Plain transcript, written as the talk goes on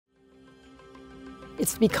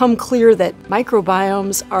it's become clear that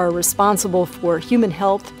microbiomes are responsible for human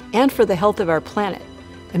health and for the health of our planet.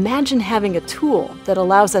 Imagine having a tool that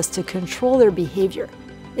allows us to control their behavior.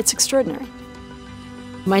 It's extraordinary.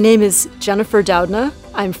 My name is Jennifer Doudna.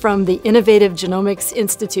 I'm from the Innovative Genomics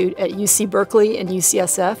Institute at UC Berkeley and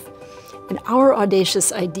UCSF. And our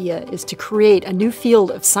audacious idea is to create a new field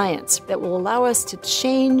of science that will allow us to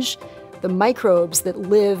change the microbes that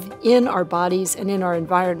live in our bodies and in our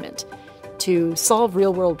environment to solve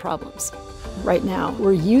real-world problems. Right now,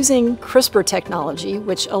 we're using CRISPR technology,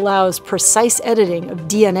 which allows precise editing of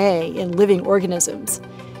DNA in living organisms,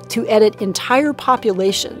 to edit entire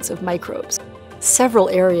populations of microbes. Several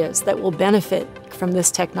areas that will benefit from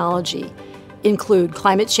this technology include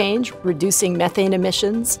climate change, reducing methane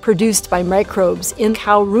emissions produced by microbes in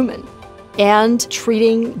cow rumen, and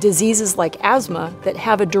treating diseases like asthma that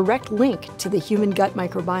have a direct link to the human gut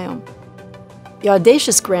microbiome. The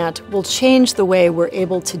Audacious grant will change the way we're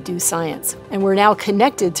able to do science, and we're now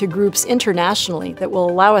connected to groups internationally that will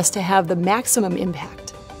allow us to have the maximum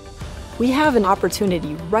impact. We have an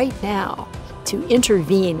opportunity right now to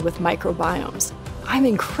intervene with microbiomes. I'm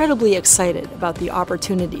incredibly excited about the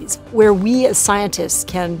opportunities where we as scientists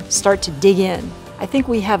can start to dig in. I think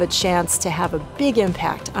we have a chance to have a big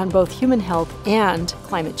impact on both human health and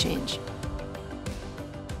climate change.